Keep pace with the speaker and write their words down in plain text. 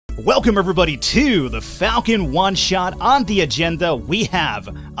Welcome everybody to the Falcon one-shot. On the agenda, we have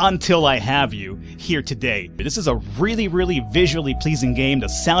Until I Have You here today. This is a really visually pleasing game. The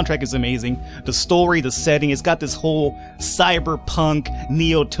soundtrack is amazing. The story, the setting, it's got this whole cyberpunk,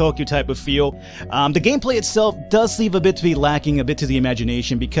 Neo-Tokyo type of feel. The gameplay itself does leave a bit to be lacking, a bit to the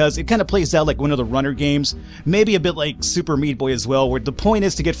imagination, because it kind of plays out like one of the runner games, maybe a bit like Super Meat Boy as well, where the point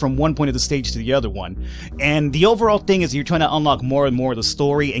is to get from one point of the stage to the other one. And the overall thing is you're trying to unlock more and more of the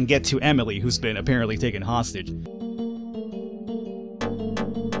story and get to Emily, who's been apparently taken hostage.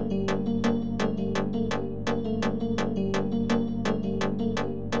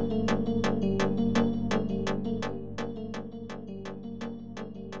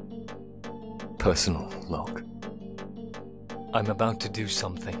 Personal log. I'm about to do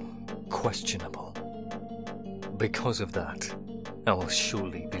something questionable. Because of that, I will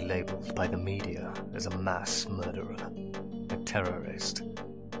surely be labeled by the media as a mass murderer, a terrorist,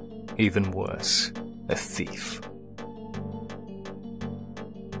 even worse, a thief.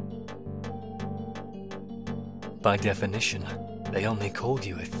 By definition, they only call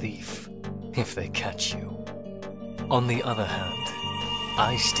you a thief if they catch you. On the other hand,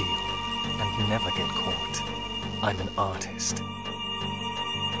 I steal and never get caught. I'm an artist.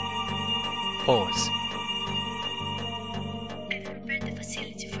 Pause. I've prepared the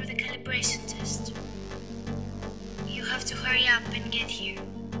facility for the calibration test. You have to hurry up and get here.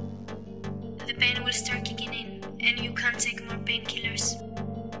 The pain will start kicking in, and you can't take more painkillers.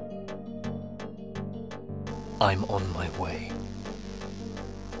 I'm on my way.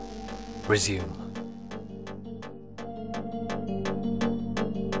 Resume.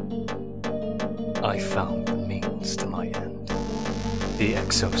 I found the means to my end. The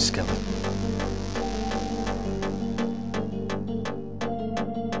exoskeleton.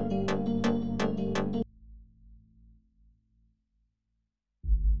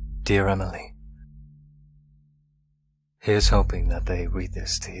 Dear Emily, here's hoping that they read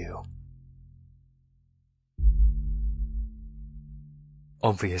this to you.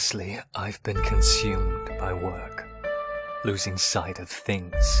 Obviously, I've been consumed by work, losing sight of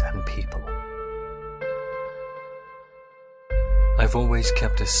things and people. I've always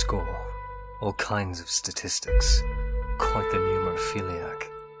kept a score, all kinds of statistics, quite the numerophiliac.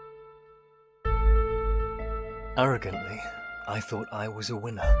 Arrogantly, I thought I was a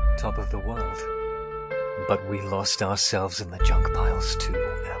winner, top of the world. But we lost ourselves in the junk piles too,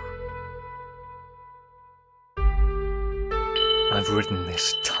 Em. I've written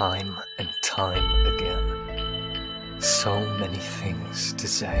this time and time again. So many things to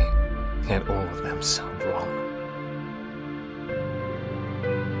say, yet all of them sound wrong.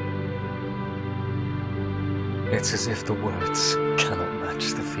 It's as if the words cannot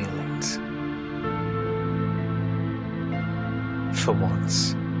match the feelings. For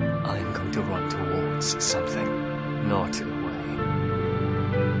once, I'm going to run towards something, not away.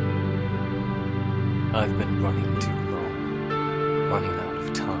 I've been running too long, running out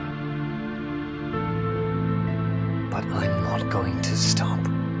of time. But I'm not going to stop.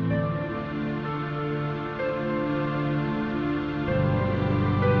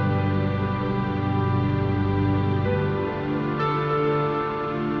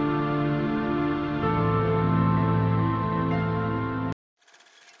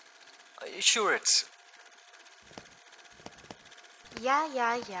 Sure, it's...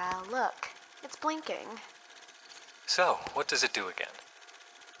 Yeah, look. It's blinking. So, what does it do again?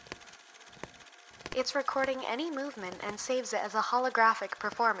 It's recording any movement and saves it as a holographic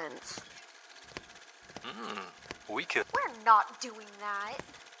performance. We could... We're not doing that.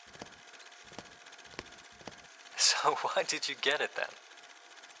 So why did you get it then?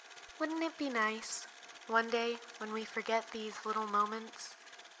 Wouldn't it be nice, one day, when we forget these little moments,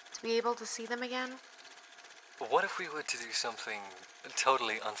 to be able to see them again? What if we were to do something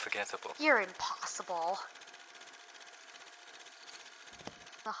totally unforgettable? You're impossible.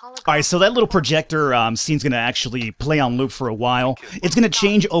 Alright, so that little projector scene's going to actually play on loop for a while. It's going to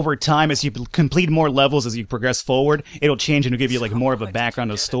change over time as you complete more levels as you progress forward. It'll change and it'll give you like more of a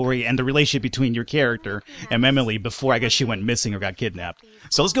background of the story and the relationship between your character and Emily before I guess she went missing or got kidnapped.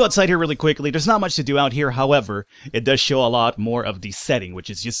 So let's go outside here really quickly. There's not much to do out here, however, it does show a lot more of the setting,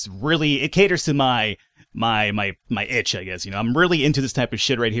 which is just really, it caters to my itch, I guess. You know, I'm really into this type of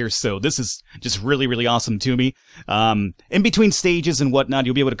shit right here, so this is just really awesome to me. In between stages and whatnot,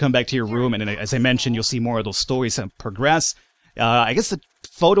 you'll be able to come back to your room, and as I mentioned, you'll see more of those stories progress. I guess the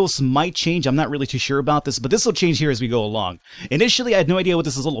photos might change. I'm not really too sure about this, but this will change here as we go along. Initially, I had no idea what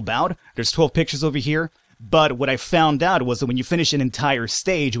this is all about. There's 12 pictures over here. But what I found out was that when you finish an entire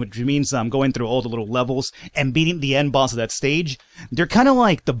stage, which means going through all the little levels and beating the end boss of that stage, they're kind of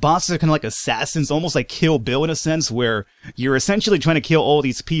like, the bosses are kind of like assassins, almost like Kill Bill in a sense, where you're essentially trying to kill all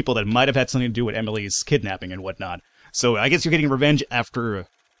these people that might have had something to do with Emily's kidnapping and whatnot. So I guess you're getting revenge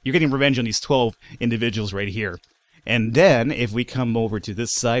on these 12 individuals right here. And then, if we come over to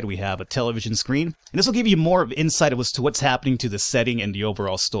this side, we have a television screen. And this will give you more of insight as to what's happening to the setting and the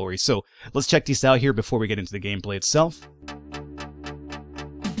overall story. So, let's check these out here before we get into the gameplay itself.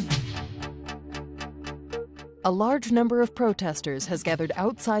 A large number of protesters has gathered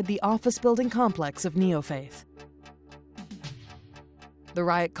outside the office building complex of Neofaith. The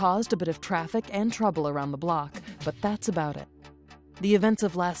riot caused a bit of traffic and trouble around the block, but that's about it. The events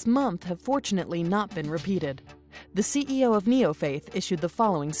of last month have fortunately not been repeated. The CEO of Neofaith issued the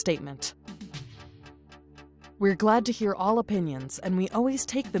following statement. We're glad to hear all opinions, and we always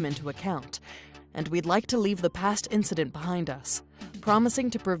take them into account. And we'd like to leave the past incident behind us, promising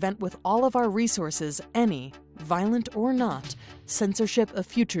to prevent with all of our resources any, violent or not, censorship of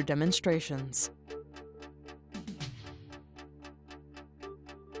future demonstrations.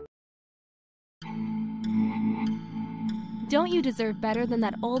 Don't you deserve better than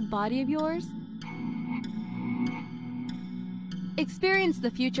that old body of yours? Experience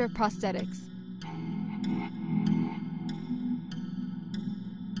the future of prosthetics.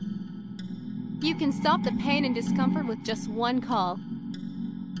 You can stop the pain and discomfort with just one call.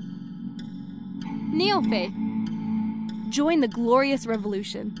 Neofaith. Join the glorious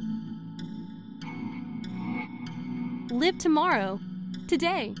revolution. Live tomorrow.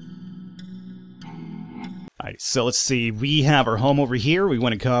 Today. Alright, so let's see, we have our home over here. We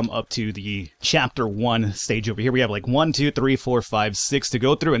want to come up to the chapter 1 stage over here. We have like 1, 2, 3, 4, 5, 6 to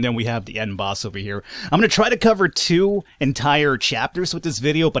go through, and then we have the end boss over here. I'm going to try to cover 2 entire chapters with this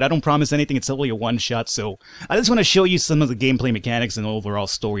video, but I don't promise anything. It's only a one-shot, so I just want to show you some of the gameplay mechanics and the overall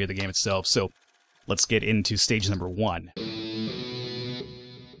story of the game itself. So let's get into stage number 1.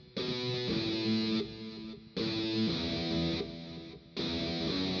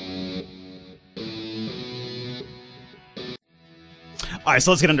 Alright,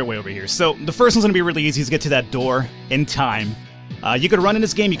 so let's get underway over here. So, the first one's going to be really easy to get to that door in time. You could run in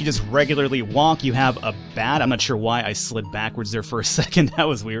this game, you could just regularly walk. You have a bat. I'm not sure why I slid backwards there for a second. That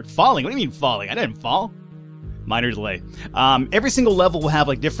was weird. Falling? What do you mean falling? I didn't fall. Minor delay. Every single level will have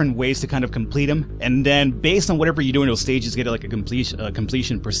like different ways to kind of complete them, and then based on whatever you do in those stages, get like a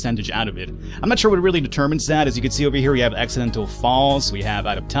completion percentage out of it. I'm not sure what really determines that. As you can see over here, we have accidental falls, we have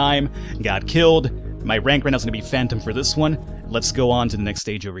out of time, got killed. My rank right now is going to be Phantom for this one. Let's go on to the next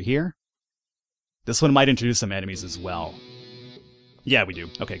stage over here. This one might introduce some enemies as well. Yeah, we do.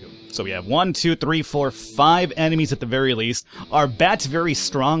 Okay, good. So we have 1, 2, 3, 4, 5 enemies at the very least. Our bat's very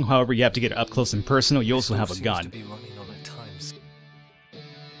strong, however, you have to get up close and personal. You also have a gun.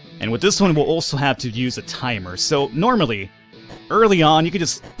 And with this one, we'll also have to use a timer. So normally, early on, you could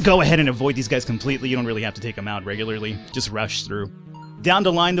just go ahead and avoid these guys completely. You don't really have to take them out regularly. Just rush through. Down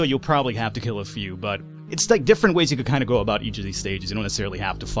the line, though, you'll probably have to kill a few, but it's like different ways you could kind of go about each of these stages. You don't necessarily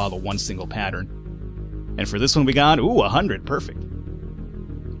have to follow one single pattern. And for this one, we got, 100. Perfect.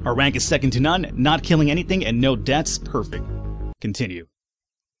 Our rank is second to none, not killing anything, and no deaths. Perfect. Continue.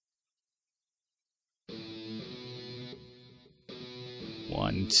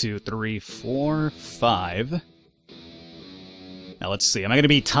 One, 2, 3, 4, 5. Now let's see. Am I going to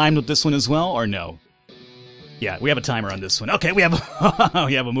be timed with this one as well, or no? Yeah, we have a timer on this one. Okay, we have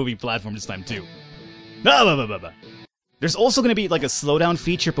a moving platform this time too. There's also going to be like a slowdown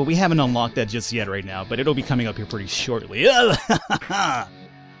feature, but we haven't unlocked that just yet right now. But it'll be coming up here pretty shortly.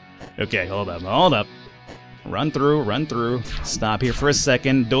 Okay, hold up. Run through. Stop here for a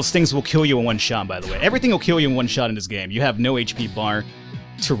second. Those things will kill you in one shot, by the way. Everything will kill you in one shot in this game. You have no HP bar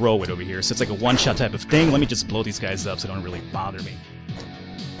to roll with over here, so it's like a one-shot type of thing. Let me just blow these guys up so they don't really bother me.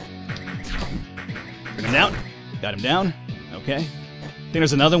 Bring him down. Got him down. Okay. I think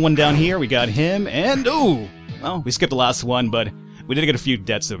there's another one down here. We got him, and ooh! Well, we skipped the last one, but we did get a few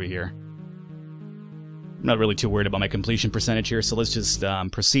deaths over here. I'm not really too worried about my completion percentage here, so let's just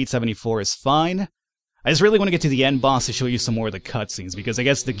proceed. 74 is fine. I just really want to get to the end boss to show you some more of the cutscenes, because I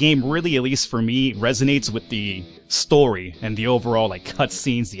guess the game really, at least for me, resonates with the story and the overall like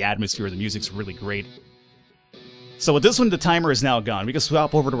cutscenes, the atmosphere, the music's really great. So with this one, the timer is now gone. We can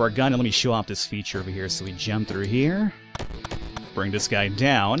swap over to our gun, and let me show off this feature over here. So we jump through here, bring this guy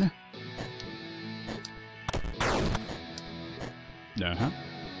down.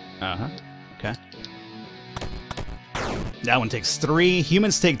 Okay. That one takes 3.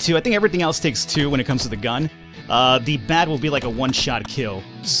 Humans take 2. I think everything else takes 2 when it comes to the gun. The bat will be like a one-shot kill.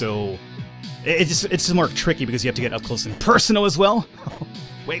 So It's just more tricky because you have to get up close and personal as well.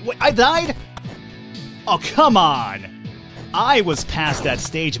 Wait, I died? Oh, come on! I was past that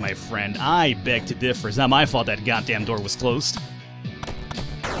stage, my friend. I beg to differ. It's not my fault that goddamn door was closed.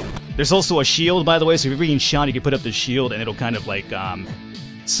 There's also a shield, by the way, so if you're being shot, you can put up the shield and it'll kind of like,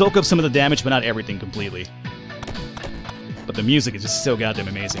 soak up some of the damage, but not everything completely. But the music is just so goddamn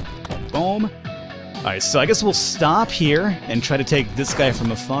amazing. Boom. Alright, so I guess we'll stop here and try to take this guy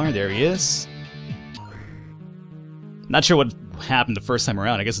from afar. There he is. Not sure what happened the first time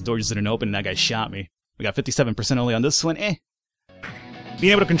around. I guess the door just didn't open and that guy shot me. We got 57% only on this one.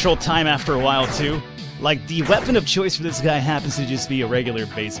 Being able to control time after a while, too. Like, the weapon of choice for this guy happens to just be a regular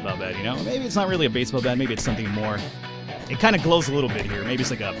baseball bat, you know? Maybe it's not really a baseball bat, maybe it's something more. It kind of glows a little bit here. Maybe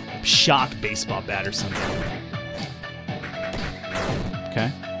it's like a shock baseball bat or something.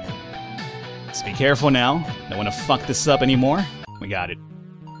 Okay. Let's be careful now. Don't want to fuck this up anymore. We got it.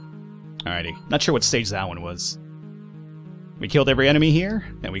 Alrighty. Not sure what stage that one was. We killed every enemy here,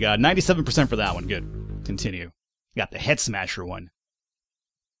 and we got 97% for that one. Good. Continue. Got the Head Smasher one.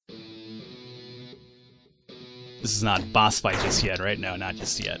 This is not boss fight just yet, right? No, not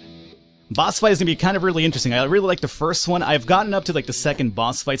just yet. Boss fight is going to be kind of really interesting. I really like the first one. I've gotten up to like the second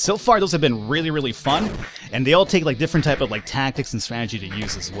boss fight. So far, those have been really, really fun. And they all take like different type of like tactics and strategy to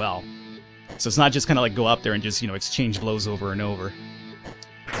use as well. So it's not just kind of like go up there and just, you know, exchange blows over and over.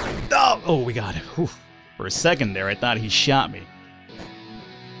 Oh, we got it. Whew. For a second there, I thought he shot me.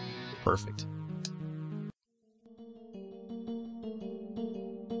 Perfect.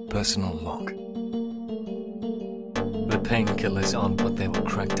 Personal log. The painkillers aren't what they were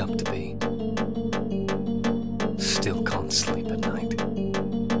cracked up to be. Still can't sleep at night.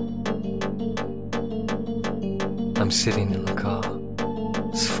 I'm sitting in the car.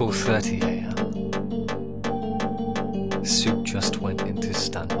 It's 4:30 a.m. Suit just went into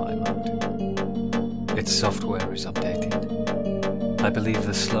standby mode. Its software is updated. I believe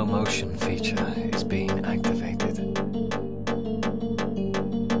the slow motion feature is being activated.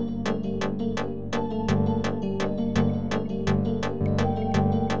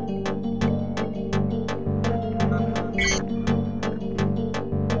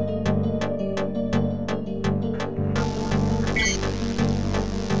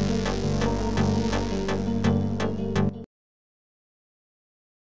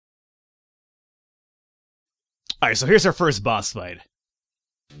 Alright, so here's our first boss fight.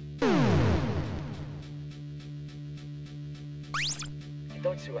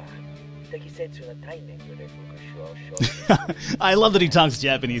 I love that he talks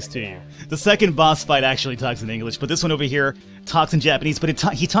Japanese to you. The second boss fight actually talks in English, but this one over here talks in Japanese, but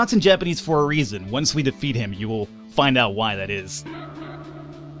he talks in Japanese for a reason. Once we defeat him, you will find out why that is.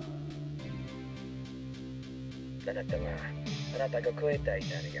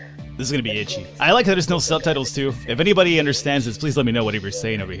 This is gonna be itchy. I like that there's no subtitles too. If anybody understands this, please let me know what he was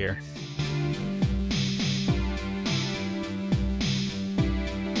saying over here.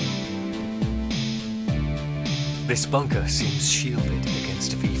 This bunker seems shielded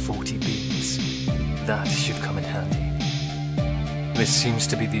against V40 beams. That should come in handy. This seems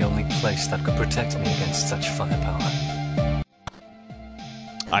to be the only place that could protect me against such firepower.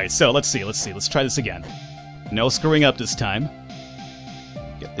 Alright, so let's see. Let's try this again. No screwing up this time.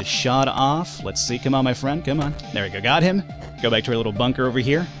 Get this shot off. Let's see. Come on, my friend. Come on. There we go. Got him. Go back to our little bunker over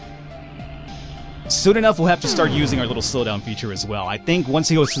here. Soon enough, we'll have to start using our little slowdown feature as well. I think once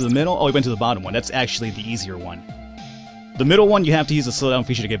he goes to the middle... Oh, he went to the bottom one. That's actually the easier one. The middle one, you have to use the slowdown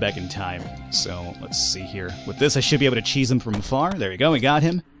feature to get back in time. So, let's see here. With this, I should be able to cheese him from afar. There we go. We got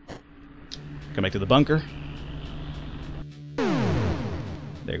him. Come back to the bunker.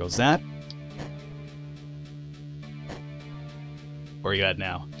 There goes that. Where are you at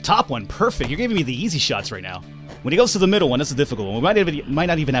now? Top one, perfect. You're giving me the easy shots right now. When he goes to the middle one, that's the difficult one. We might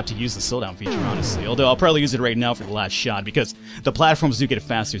not even have to use the slowdown feature, honestly. Although I'll probably use it right now for the last shot, because the platforms do get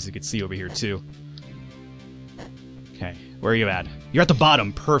faster, as you can see over here, too. Okay, where are you at? You're at the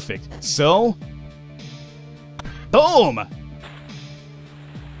bottom, perfect. So... Boom!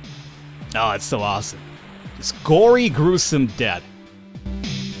 Oh, it's so awesome. Just gory, gruesome death.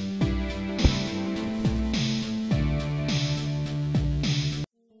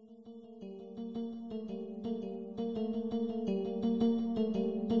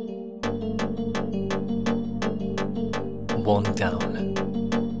 One down.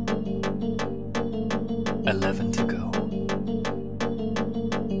 11 to go.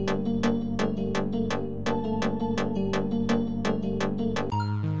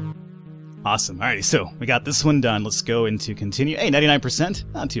 Awesome. Alrighty, so we got this one done. Let's go into continue. Hey,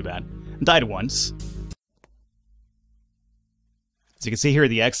 99%. Not too bad. Died once. As you can see here,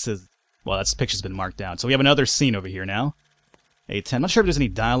 the X Well, that picture's been marked down. So we have another scene over here now. A10. I'm not sure if there's any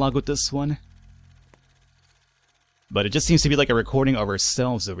dialogue with this one. But it just seems to be like a recording of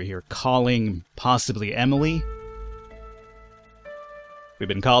ourselves over here, calling possibly Emily. We've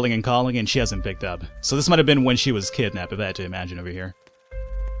been calling and she hasn't picked up. So this might have been when she was kidnapped, if I had to imagine over here.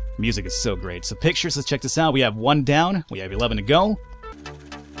 Music is so great. So pictures, let's check this out. We have 1 down, we have 11 to go.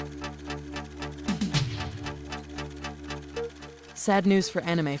 Sad news for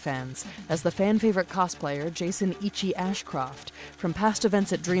anime fans, as the fan-favorite cosplayer Jason Ichi Ashcroft from past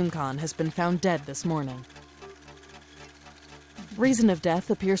events at DreamCon has been found dead this morning. Reason of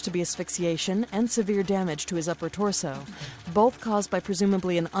death appears to be asphyxiation and severe damage to his upper torso, both caused by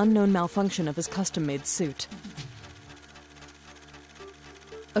presumably an unknown malfunction of his custom-made suit.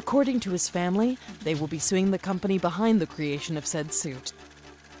 According to his family, they will be suing the company behind the creation of said suit.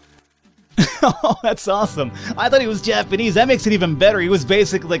 Oh, that's awesome. I thought he was Japanese. That makes it even better. He was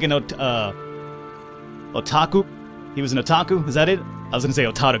basically like an otaku. He was an otaku? Is that it? I was going to say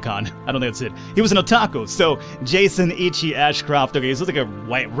otaru-kan. I don't think that's it. He was an otaku. So, Jason Ichi Ashcroft, okay, he was like a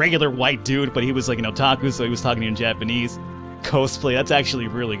regular white dude, but he was like an otaku, so he was talking in Japanese. Cosplay, that's actually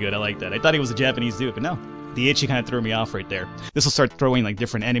really good. I like that. I thought he was a Japanese dude, but no. The Ichi kind of threw me off right there. This will start throwing like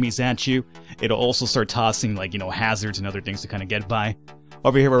different enemies at you. It'll also start tossing like, hazards and other things to kind of get by.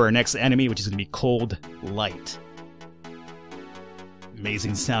 Over here, we're our next enemy, which is going to be Cold Light.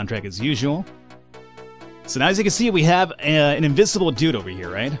 Amazing soundtrack as usual. So now, as you can see, we have an invisible dude over here,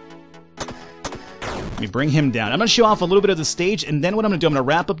 right? Let me bring him down. I'm going to show off a little bit of the stage, and then what I'm going to do, I'm going to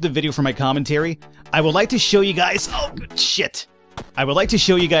wrap up the video for my commentary. I would like to show you guys... Oh, good shit! I would like to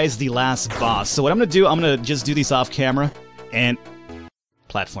show you guys the last boss. So what I'm going to do, I'm going to just do these off camera, and...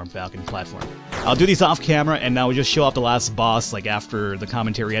 Platform, Falcon, platform. I'll do these off camera, and now we'll just show off the last boss, like, after the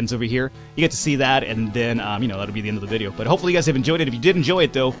commentary ends over here. You get to see that, and then, that'll be the end of the video. But hopefully you guys have enjoyed it. If you did enjoy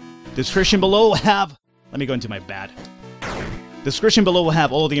it, though, description below will have... Let me go into my bad. Description below will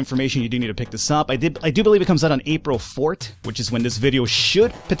have all of the information you do need to pick this up. I do believe it comes out on April 4th, which is when this video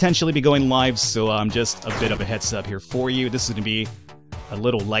should potentially be going live, so just a bit of a heads up here for you. This is going to be a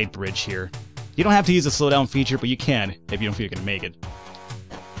little light bridge here. You don't have to use the slowdown feature, but you can if you don't feel you can make it.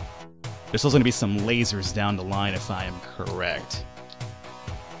 There's also going to be some lasers down the line, if I am correct.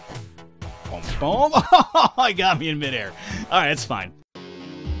 Boom, boom. I got me in midair. Alright, it's fine.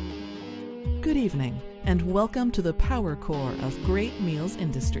 Good evening, and welcome to the power core of Great Meals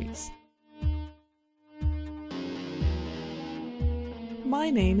Industries. My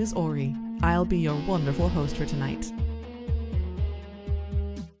name is Ori. I'll be your wonderful host for tonight.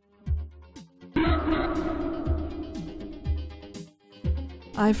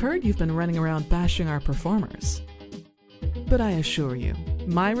 I've heard you've been running around bashing our performers. But I assure you,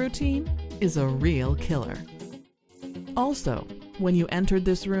 my routine is a real killer. Also, when you entered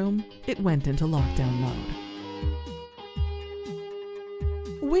this room, it went into lockdown mode.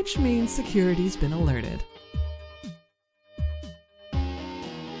 Which means security's been alerted.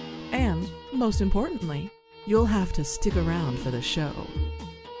 And, most importantly, you'll have to stick around for the show.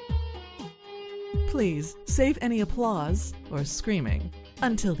 Please, save any applause or screaming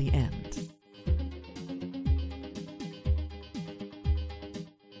until the end.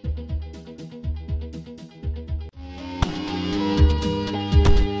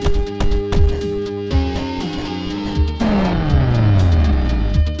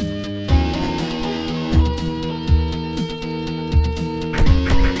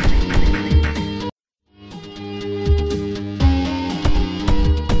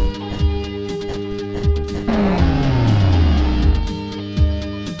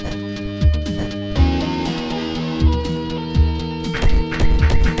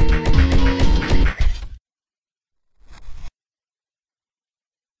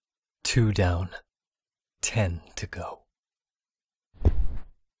 Two down, 10 to go.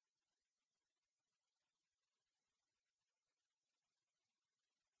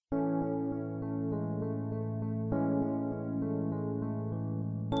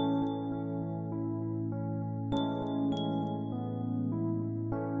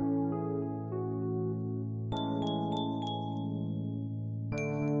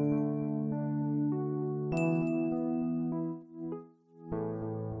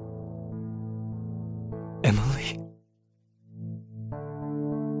 Emily?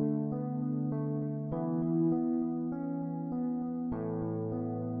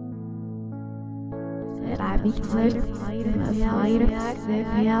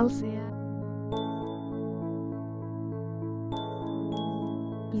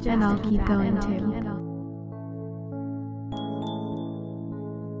 Then I'll keep going too.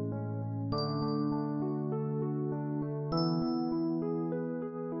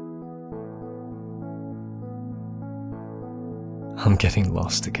 I'm getting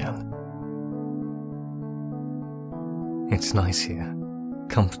lost again. It's nice here,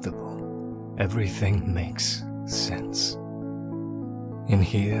 comfortable. Everything makes sense. In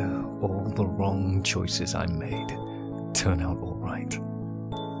here, all the wrong choices I made turn out all right.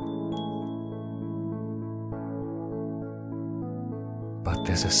 But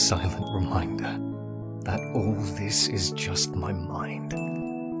there's a silent reminder that all this is just my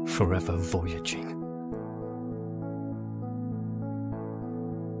mind, forever voyaging.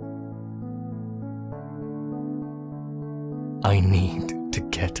 I need to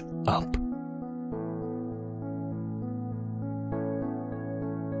get up.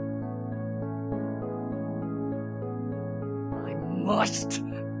 I must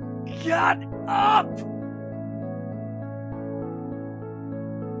get up!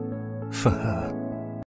 For her.